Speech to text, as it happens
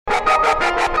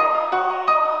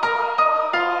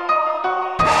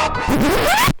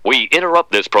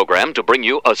interrupt this program to bring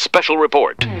you a special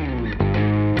report.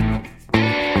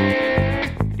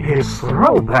 It's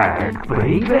throwback,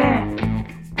 baby.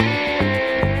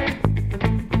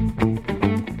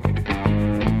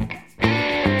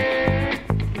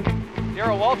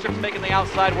 Waltrip's making the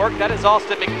outside work. That is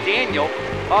Austin McDaniel.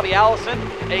 Bobby Allison,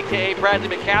 a.k.a. Bradley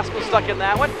McCaskill, stuck in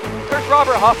that one. There's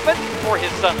Robert Huffman, or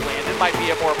his son Landon, might be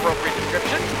a more appropriate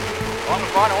description. Along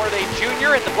with Ron Hornaday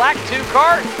Jr. in the black 2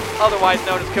 car, otherwise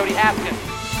known as Cody Haskins.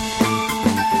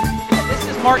 This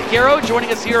is Mark Garrow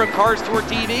joining us here on Cars Tour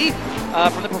TV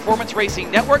from the Performance Racing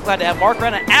Network. Glad to have Mark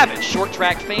around, an avid short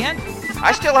track fan.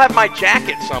 I still have my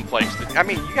jacket someplace. I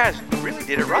mean, you guys really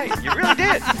did it right. You really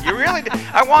did. You really did.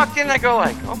 I walked in and I go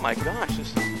like, oh my gosh,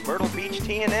 this is Myrtle Beach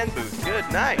TNN booth. Good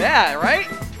night. Yeah, right?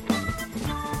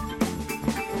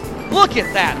 Look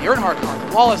at that. The Earnhardt car,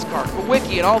 the Wallace car,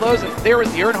 Kowicki and all those. And there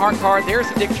was the Earnhardt car. There's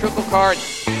the Dick Trickle car.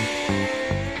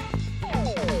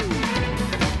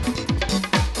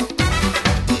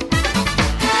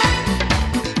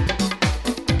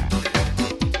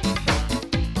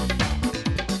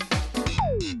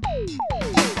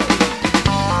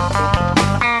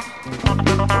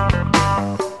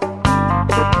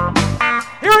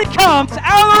 Comes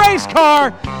out of the race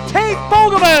car, Tate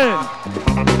Fogelman.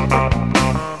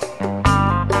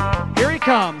 Here he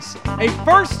comes, a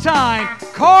first-time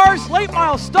Cars Late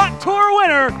Model Stock Tour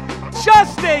winner.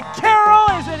 Justin Carroll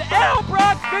is in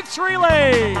Edelbrock victory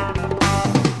lane.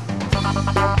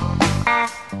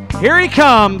 Here he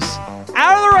comes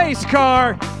out of the race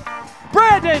car.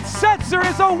 Brandon Setzer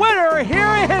is a winner here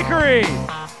at Hickory.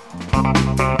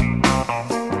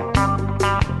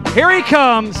 Here he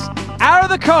comes. Out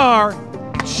of the car,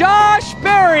 Josh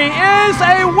Berry is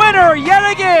a winner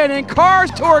yet again in Cars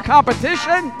Tour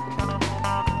competition.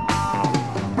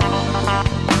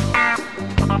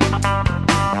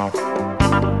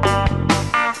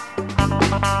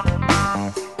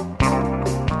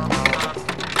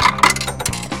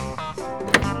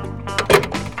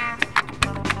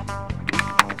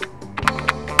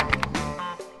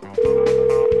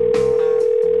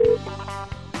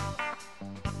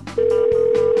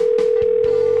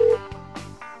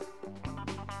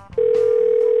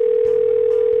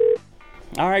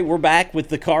 All right, we're back with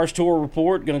the Cars Tour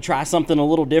Report. Going to try something a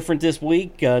little different this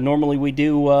week. Normally we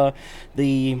do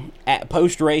the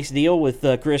post-race deal with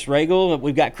Chris Regal.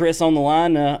 We've got Chris on the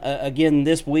line again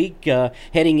this week,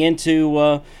 heading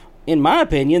into, in my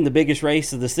opinion, the biggest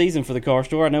race of the season for the Cars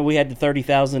Tour. I know we had the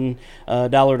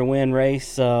 $30,000 to win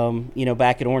race,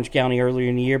 back at Orange County earlier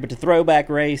in the year, but the throwback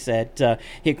race at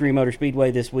Hickory Motor Speedway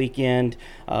this weekend,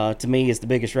 to me, is the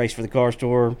biggest race for the Cars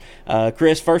Tour.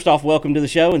 Chris, first off, welcome to the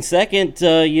show, and second,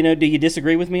 do you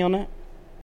disagree with me on that?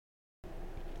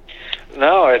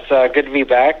 No, it's good to be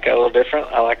back. A little different.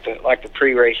 I like the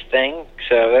pre-race thing,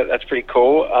 so that's pretty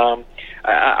cool.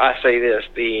 I say this: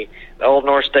 the Old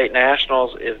North State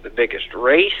Nationals is the biggest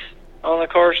race on the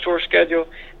Cars Tour schedule,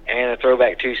 and the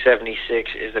Throwback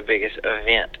 276 is the biggest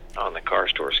event on the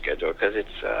Cars Tour schedule because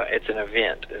it's an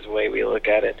event, is the way we look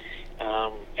at it.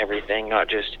 Everything, not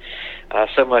just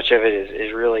so much of it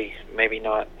is really maybe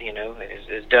not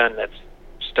is done. That's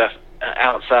stuff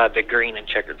outside the green and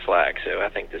checkered flag. So I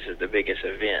think this is the biggest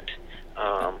event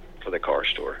for the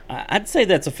Cars Tour. I'd say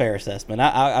that's a fair assessment.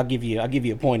 I'll give you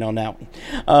a point on that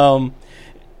one.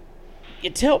 You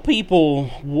tell people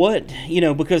what,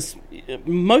 because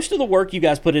most of the work you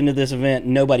guys put into this event,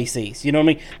 nobody sees. You know what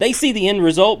I mean? They see the end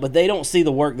result, but they don't see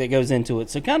the work that goes into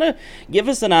it. So kind of give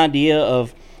us an idea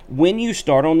of when you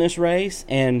start on this race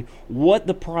and what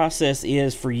the process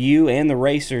is for you and the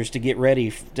racers to get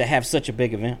ready to have such a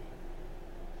big event.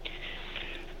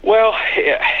 Well,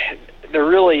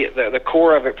 the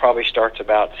core of it probably starts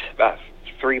about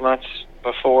 3 months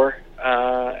before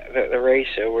the race.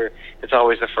 So it's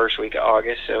always the first week of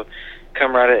August. So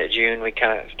come right at June, we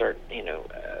kind of start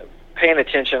paying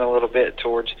attention a little bit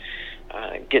towards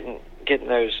getting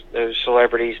those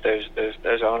celebrities, those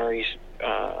honorees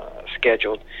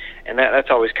scheduled, and that's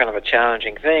always kind of a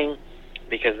challenging thing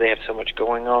because they have so much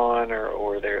going on,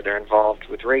 or they're involved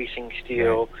with racing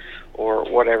still, right, or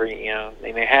whatever,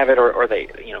 they may have it, or they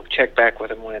check back with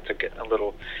them when it's a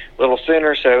little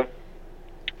sooner. So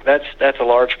that's a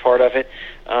large part of it.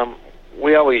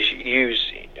 We always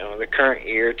use the current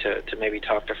year to maybe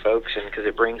talk to folks, and because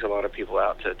it brings a lot of people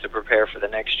out to prepare for the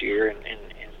next year and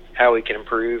how we can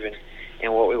improve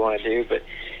and what we want to do. But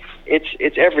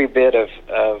it's every bit of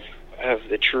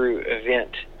the true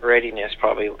event readiness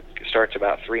probably starts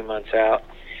about 3 months out,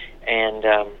 and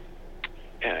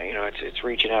it's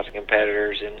reaching out to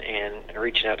competitors and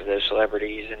reaching out to those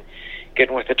celebrities and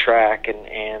getting with the track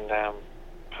and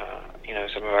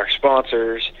some of our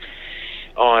sponsors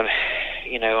on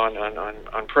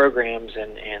on programs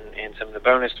and some of the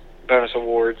bonus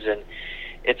awards, and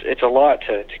it's a lot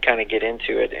to kind of get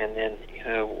into it. And then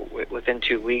within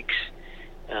 2 weeks,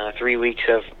 3 weeks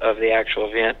of the actual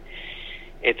event,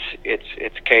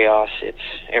 it's chaos. It's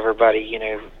everybody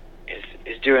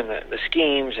is doing the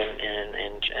schemes,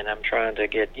 and I'm trying to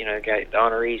get the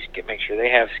honorees, make sure they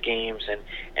have schemes,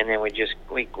 and then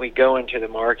we go into the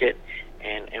market,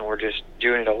 and we're just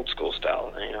doing it old school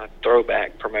style,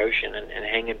 throwback promotion, and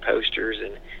hanging posters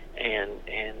and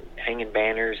hanging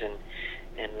banners,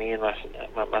 and me and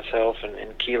myself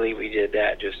and Keeley, we did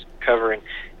that, just covering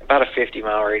about a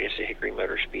 50-mile radius of Hickory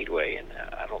Motor Speedway. And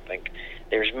I don't think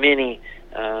there's many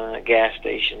gas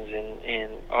stations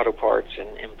and auto parts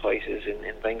and places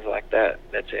and things like that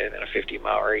that's in a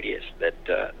 50-mile radius that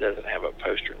doesn't have a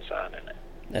poster and sign in it.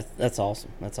 That's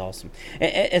awesome. That's awesome.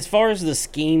 As far as the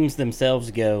schemes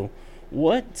themselves go,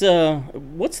 what's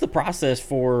the process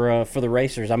for the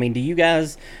racers? I mean, do you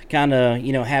guys kind of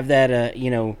have that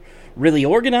really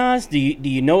organized? Do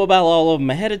you know about all of them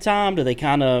ahead of time? Do they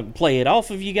kind of play it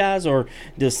off of you guys, or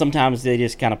does sometimes they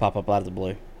just kind of pop up out of the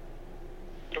blue?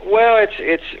 Well,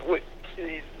 it's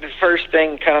the first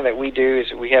thing kind of that we do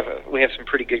is we have some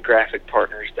pretty good graphic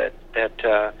partners that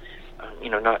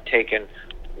not taking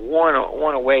one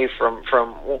away from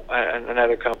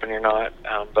another company or not,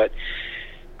 but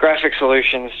Graphic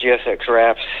Solutions, GSX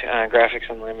Wraps, Graphics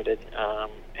Unlimited,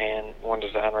 and One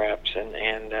Design Wraps,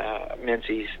 and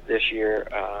Mincy's this year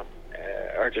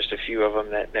are just a few of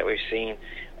them that we've seen,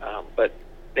 but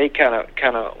they kind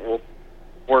of will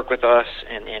work with us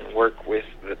and work with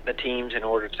the teams in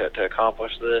order to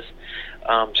accomplish this.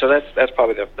 So that's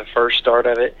probably the first start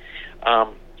of it.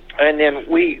 And then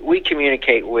we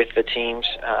communicate with the teams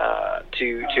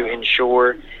to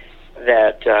ensure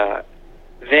that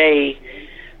they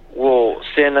will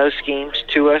send those schemes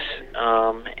to us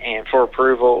and for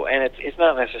approval. And it's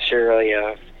not necessarily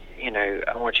I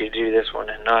want you to do this one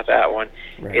and not that one.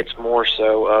 Right. It's more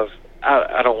so of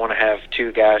I don't want to have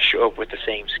two guys show up with the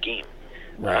same scheme.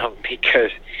 Right.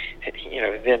 Because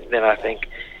then I think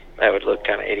that would look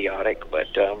kind of idiotic. But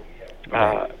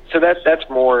right. So that's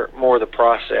more the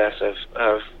process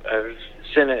of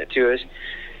sending it to us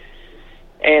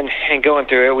and going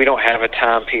through it. We don't have a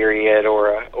time period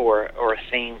or a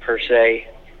theme per se.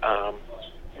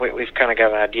 We've kind of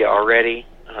got an idea already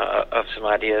of some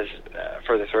ideas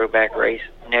for the throwback race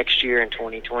next year in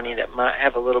 2020 that might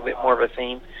have a little bit more of a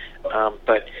theme.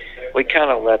 But we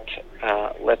kind of let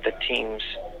the teams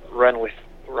run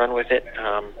with it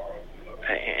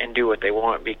and do what they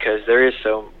want, because there is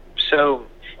so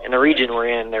in the region we're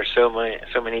in, there's so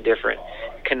many different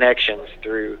connections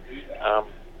through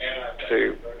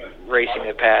racing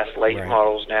the past, late right.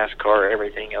 models, NASCAR,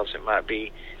 everything else it might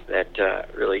be that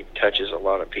really touches a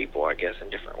lot of people, I guess, in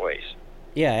different ways.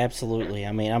 Yeah, absolutely.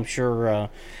 I mean, I'm sure a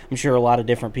lot of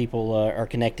different people are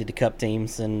connected to Cup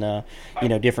teams, and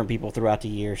different people throughout the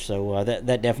year. So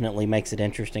that definitely makes it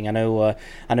interesting. I know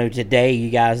today you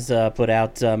guys put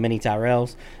out Mini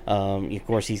Tyrells. Of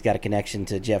course, he's got a connection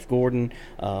to Jeff Gordon,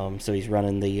 so he's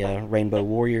running the Rainbow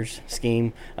Warriors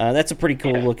scheme. That's a pretty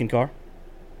cool looking car.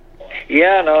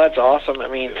 Yeah, no, that's awesome. I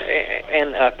mean,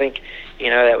 and I think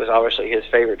that was obviously his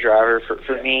favorite driver.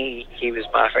 For me, he was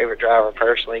my favorite driver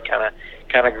personally, kind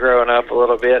of growing up a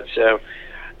little bit. So,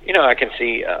 I can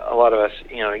see a lot of us,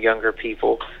 younger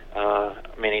people. I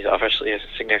mean, he's obviously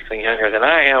significantly younger than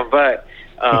I am, but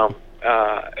that's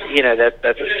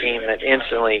a scheme that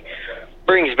instantly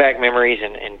brings back memories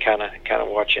and kind of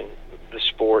watching the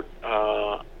sport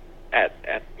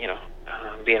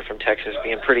being from Texas,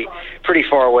 being pretty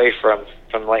far away from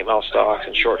late model stocks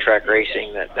and short track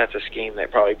racing. That's a scheme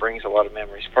that probably brings a lot of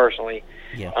memories personally.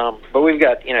 Yeah. But we've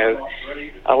got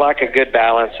I like a good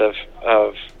balance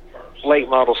of late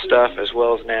model stuff as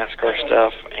well as NASCAR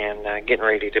stuff, and getting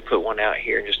ready to put one out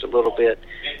here in just a little bit.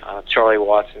 Charlie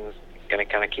Watson's going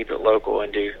to kind of keep it local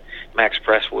and do Max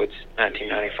Presswood's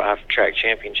 1995 track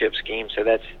championship scheme. So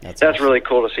that's awesome. Really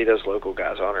cool to see those local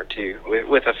guys honored too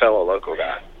with a fellow local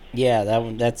guy. Yeah,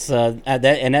 that's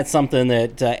something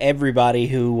that everybody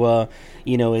who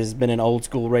has been an old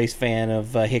school race fan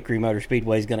of Hickory Motor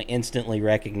Speedway is going to instantly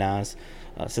recognize.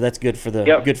 So that's good for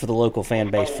the local fan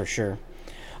base for sure.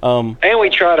 And we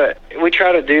try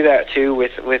to do that too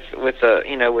with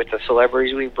the with the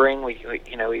celebrities we bring. We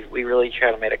really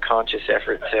try to make a conscious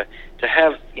effort to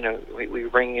have we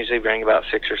usually bring about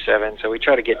 6 or 7. So we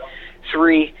try to get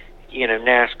 3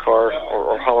 NASCAR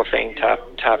or Hall of Fame type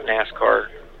NASCAR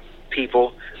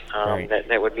people right.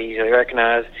 that would be easily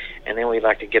recognized, and then we'd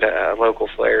like to get a local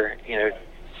flair,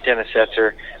 Dennis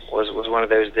Setzer was one of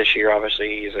those this year.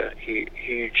 Obviously, he's a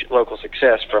huge local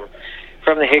success from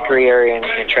the Hickory area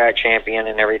and track champion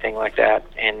and everything like that.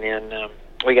 And then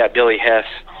we got Billy Hess,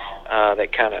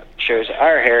 that kind of shows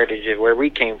our heritage of where we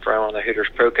came from on the Hooters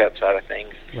Pro Cup side of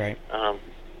things. Right.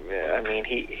 I mean,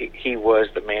 he was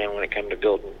the man when it came to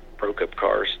building Pro Cup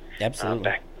cars.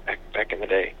 Absolutely. Back in the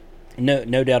day.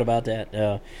 No doubt about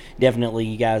that. Definitely,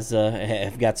 you guys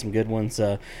have got some good ones.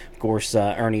 Of course,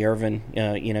 Ernie Irvin,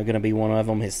 going to be one of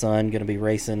them. His son going to be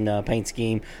racing paint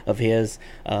scheme of his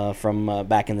from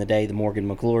back in the day, the Morgan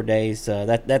McClure days.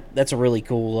 That's a really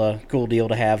cool deal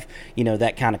to have.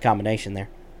 That kind of combination there.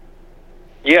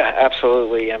 Yeah,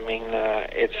 absolutely. I mean,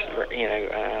 it's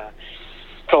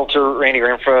Coulter, Randy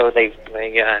Renfro, they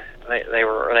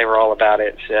were all about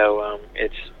it. So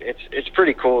it's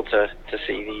pretty cool to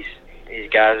see these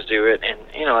guys do it. And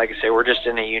like I say, we're just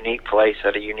in a unique place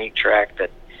at a unique track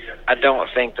that I don't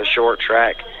think the short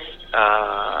track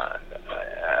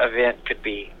event could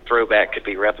be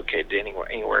replicated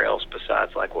anywhere else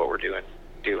besides like what we're doing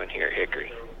here at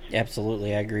Hickory.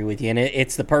 Absolutely, I agree with you, and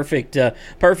it's the perfect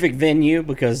venue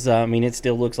because it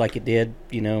still looks like it did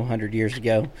 100 years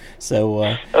ago. So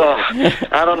I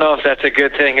don't know if that's a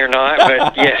good thing or not,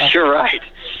 but yes, you're right.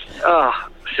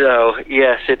 So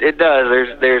yes, it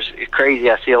does. There's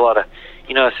crazy. I see a lot of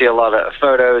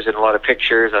photos and a lot of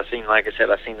pictures. I've seen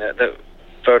the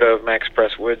photo of Max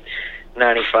Presswood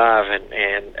 95,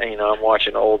 and I'm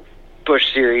watching old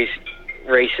Busch Series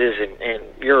races, and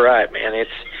you're right, man. It's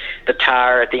the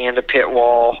tire at the end of pit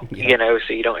wall, so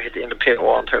you don't hit the end of pit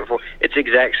wall in turn 4. It's the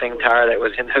exact same tire that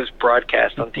was in those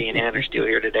broadcasts on TNN are still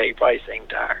here today, probably same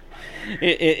tire.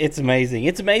 It's amazing.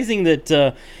 It's amazing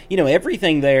that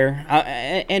everything there,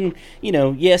 and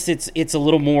yes, it's a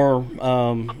little more,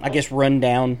 I guess, run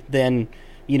down than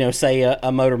say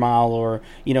a Motor Mile or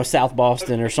South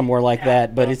Boston or somewhere like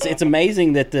that. But it's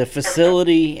amazing that the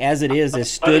facility as it is has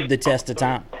stood the test of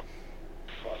time.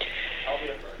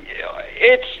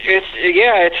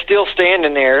 It's still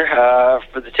standing there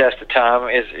for the test of time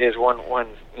is one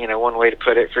way to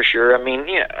put it for sure. I mean,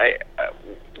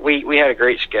 we had a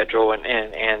great schedule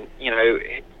and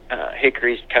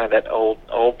Hickory's kind of that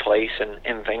old place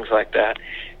and things like that.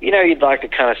 You'd like to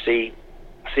kind of see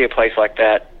a place like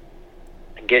that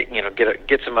get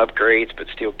some upgrades, but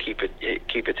still keep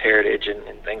its heritage and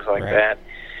things like right.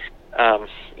 that.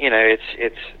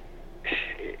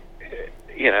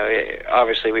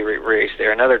 Obviously we raced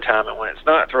there another time, and when it's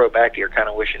not throwback, you're kind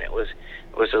of wishing it was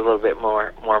a little bit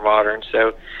more modern.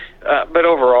 So, but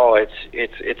overall,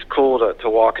 it's cool to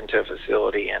walk into a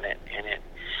facility and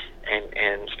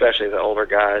especially the older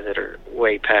guys that are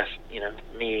way past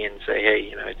me and say,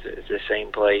 hey, it's the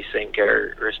same place, same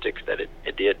characteristics that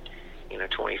it did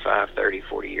 25, 30,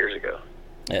 40 years ago.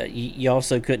 You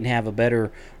also couldn't have a better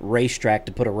racetrack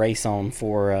to put a race on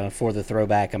for the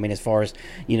throwback. I mean, as far as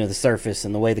the surface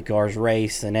and the way the cars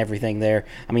race and everything there.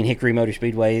 I mean, Hickory Motor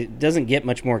Speedway doesn't get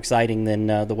much more exciting than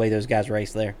the way those guys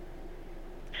race there.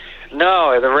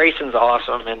 No, the racing's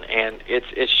awesome, and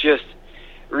it's just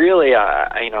really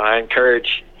I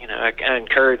encourage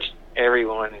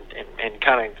everyone and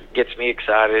kind of gets me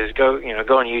excited is go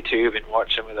on YouTube and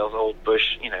watch some of those old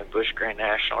Busch Grand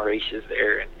National races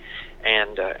there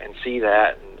and see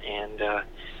that and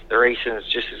the racing is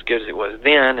just as good as it was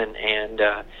then and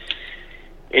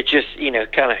it just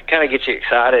kind of gets you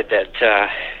excited that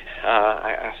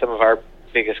some of our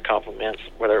biggest compliments,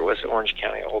 whether it was Orange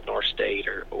County, Old North State,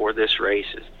 or this race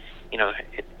is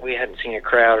we hadn't seen a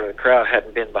crowd, or the crowd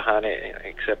hadn't been behind it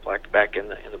except like back in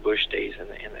the Busch days in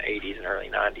the 80s and early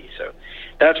 90s. So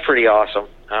that's pretty awesome.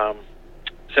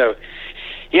 So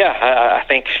yeah, I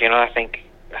think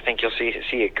you'll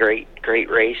see a great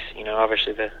race.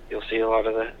 Obviously you'll see a lot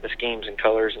of the schemes and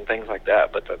colors and things like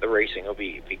that, but the racing will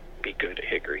be good at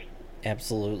Hickory.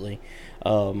 Absolutely.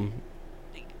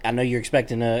 I know you're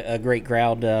expecting a great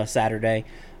crowd Saturday.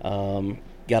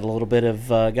 Got a little bit of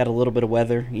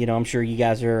weather. I'm sure you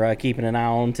guys are keeping an eye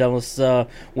on. Tell us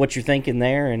what you're thinking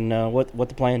there and what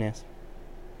the plan is.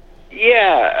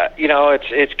 Yeah,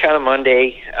 it's kind of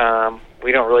Monday.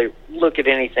 We don't really look at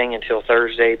anything until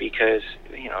Thursday because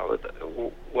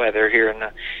the weather here in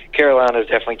the Carolinas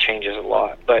definitely changes a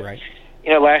lot. But right.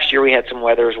 Last year we had some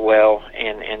weather as well,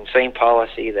 and same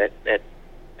policy that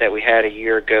we had a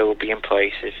year ago will be in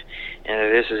place.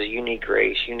 And this is a unique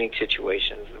race, unique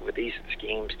situations with these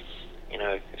schemes.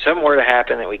 If something were to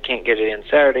happen that we can't get it in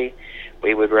Saturday,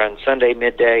 we would run Sunday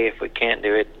midday. If we can't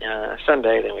do it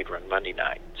Sunday, then we'd run Monday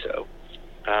night. So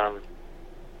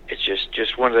it's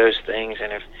just one of those things.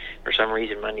 And if for some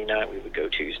reason Monday night, we would go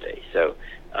Tuesday. So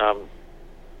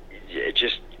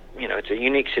it's a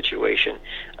unique situation.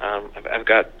 I've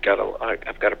got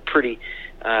a pretty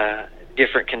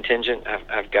different contingent.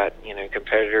 I've got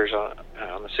competitors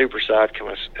on the super side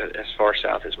coming as far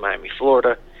south as Miami,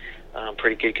 Florida.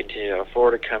 Pretty good contingent out of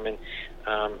Florida coming,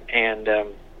 and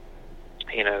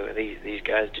these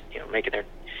guys making their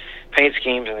paint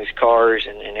schemes on these cars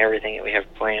and everything that we have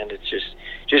planned. It's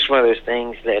just one of those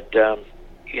things that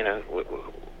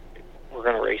we're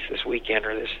going to race this weekend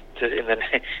or in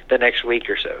the next week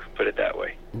or so, put it that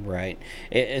way. Right.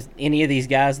 Is any of these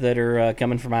guys that are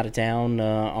coming from out of town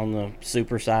on the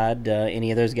super side,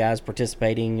 any of those guys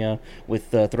participating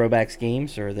with throwback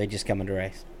schemes, or are they just coming to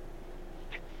race?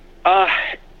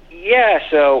 Yeah,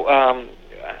 so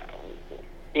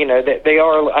they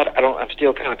are. I'm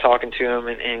still kind of talking to them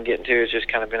and getting to. It's just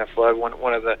kind of been a flood.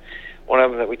 One of them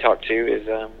that we talked to is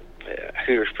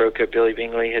Hooters Pro Cup Billy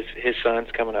Bingley. His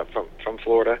son's coming up from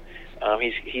Florida.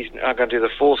 He's not going to do the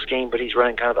full scheme, but he's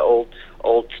running kind of the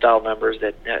old style numbers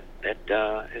that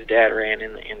his dad ran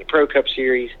in the Pro Cup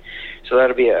series. So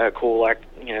that'll be a cool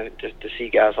to see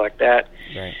guys like that.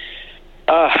 Right.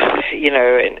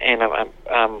 And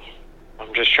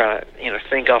I'm just trying to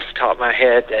think off the top of my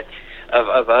head that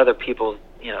of other people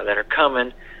that are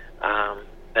coming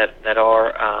that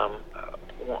are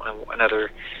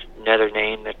another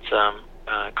name that's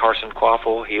Carson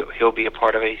Quaffle. He'll be a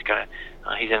part of it.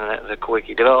 He's in the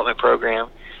Kawicki development program,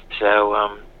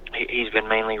 so he's been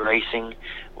mainly racing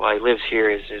while he lives here.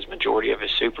 His majority of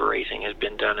his super racing has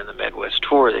been done in the Midwest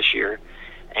Tour this year,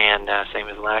 and same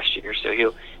as last year. So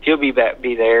he'll be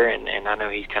there, and I know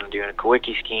he's kind of doing a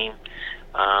Kawicki scheme,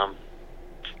 I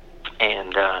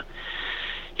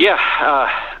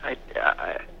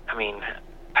mean,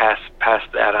 past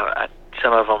that,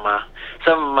 some of them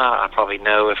I probably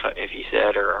know if you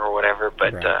said or whatever,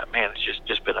 but right. Man, it's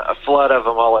just been a flood of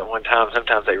them all at one time.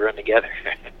 Sometimes they run together.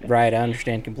 Right, I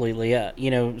understand completely.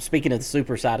 Speaking of the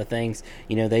super side of things,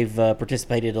 they've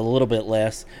participated a little bit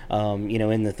less,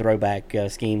 in the throwback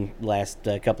scheme last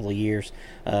couple of years.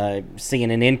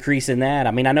 Seeing an increase in that.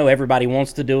 I mean, I know everybody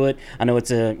wants to do it. I know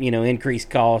it's a increased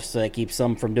cost that keeps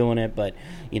some from doing it, but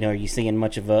are you seeing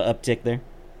much of a uptick there?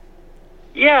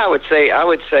 Yeah, I would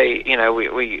say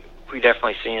we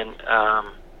definitely seeing.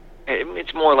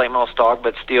 It's more late model stock,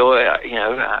 but still,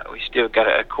 we still got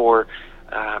a core.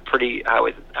 Pretty, I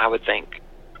would think,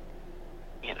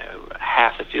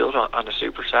 half the field on the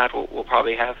super side will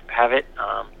probably have it.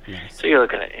 Nice. So you're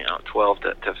looking at 12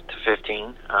 to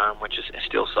 15, which is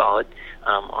still solid.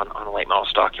 On a late model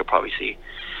stock, you'll probably see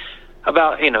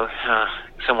about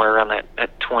somewhere around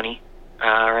that 20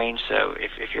 range. So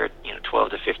if you're 12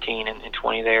 to 15 and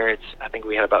 20 there, I think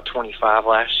we had about 25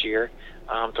 last year.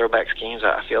 Throwback schemes,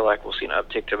 I feel like we'll see an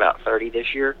uptick to about 30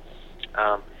 this year.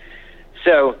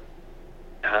 So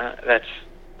that's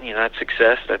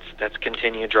success. That's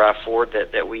continued drive forward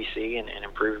that we see and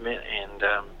improvement. And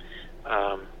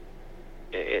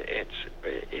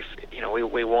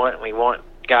we want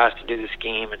guys to do the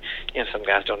scheme, and some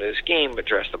guys don't do the scheme but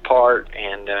dress the part,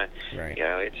 and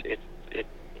right.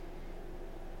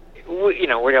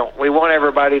 We want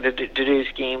everybody to do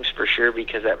schemes for sure,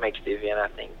 because that makes the event, I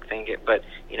think it. But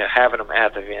having them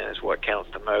at the event is what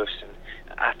counts the most, and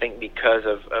I think because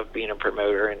of being a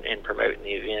promoter and promoting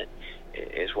the event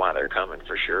is why they're coming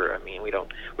for sure. I mean, we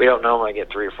don't normally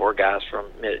get 3 or 4 guys from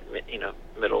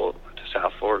middle to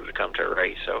South Florida to come to a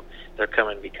race, so they're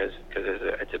coming because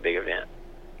it's a big event.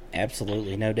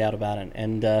 Absolutely, no doubt about it.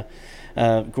 And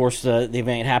of course, the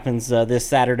event happens this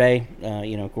Saturday.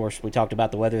 Of course, we talked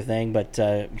about the weather thing, but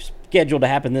scheduled to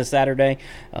happen this Saturday.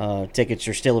 Tickets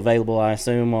are still available, I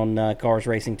assume, on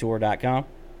carsracingtour.com.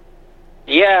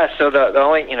 Yeah, so the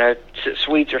only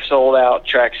suites are sold out,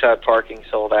 trackside parking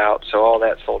sold out, so all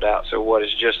that's sold out. So what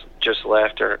is just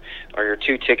left are your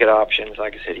 2 ticket options.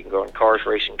 Like I said, you can go on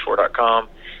carsracingtour.com.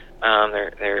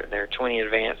 They're 20 in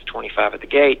advance, 25 at the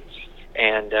gate.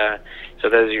 And so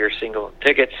those are your single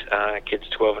tickets. Kids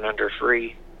 12 and under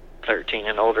free, 13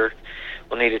 and older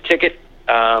will need a ticket.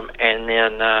 And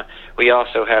then we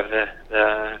also have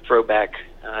the throwback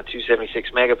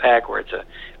 276 mega pack, where it's a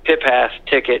pit pass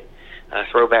ticket,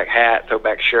 throwback hat,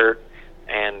 throwback shirt,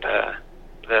 and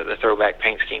the throwback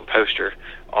paint scheme poster,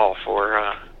 all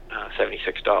for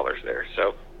 $76 there.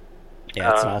 So yeah,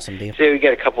 that's an awesome deal. So we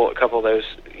get a couple of those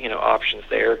options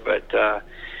there, but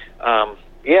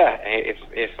yeah,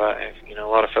 if a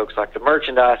lot of folks like the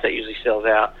merchandise that usually sells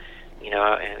out,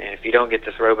 and if you don't get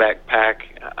the throwback pack,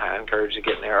 I encourage you to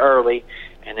get in there early.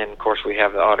 And then of course we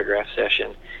have the autograph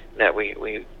session that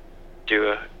we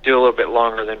do a little bit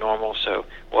longer than normal. So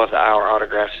we'll have the hour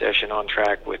autograph session on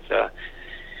track with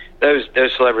those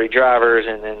celebrity drivers,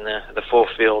 and then the full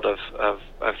field of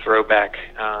throwback,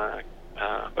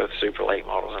 both super late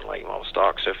models and late model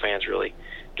stock. So fans really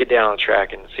get down on the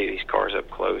track and see these cars up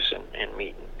close and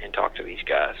meet and talk to these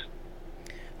guys.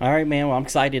 All right, man. Well, I'm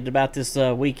excited about this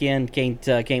weekend.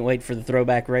 Can't wait for the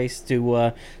throwback race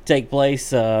to take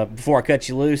place. Before I cut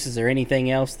you loose, is there anything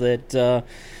else that I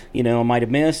might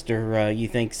have missed, or you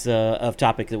think's of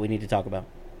topic that we need to talk about?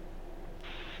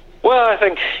 Well, I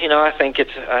think I think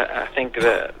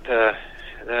the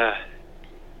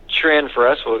trend for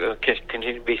us will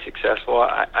continue to be successful.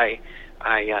 I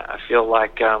feel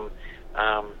like we'll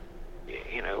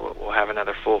have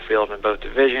another full field in both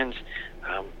divisions.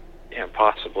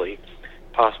 Possibly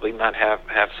might have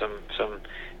some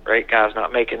great guys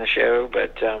not making the show,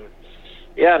 but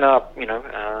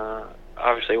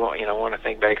obviously want to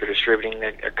thank Baker Distributing.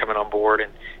 They're coming on board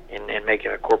and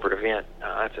making a corporate event.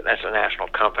 That's a national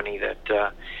company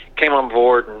that came on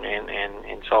board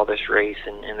and saw this race,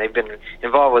 and they've been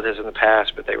involved with us in the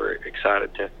past, but they were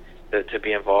excited to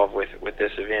be involved with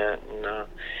this event.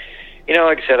 And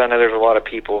like I said, I know there's a lot of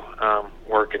people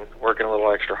working a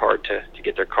little extra hard to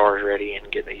get their cars ready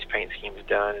and get these paint schemes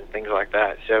done and things like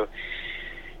that. So,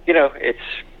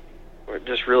 we're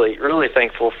just really, really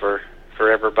thankful for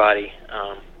everybody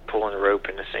pulling the rope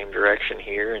in the same direction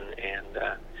here, and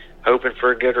hoping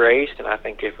for a good race. And I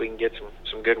think if we can get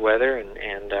some good weather,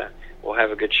 and we'll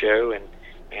have a good show and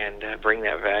bring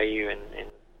that value and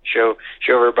show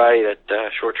everybody that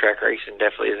short track racing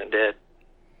definitely isn't dead.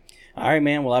 All right,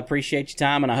 man. Well, I appreciate your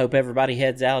time, and I hope everybody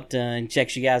heads out and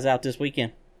checks you guys out this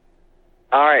weekend.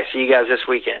 All right. See you guys this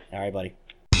weekend. All right, buddy.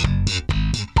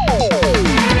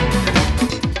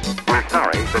 We're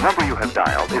sorry, the number you have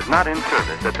dialed is not in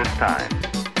service at this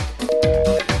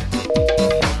time.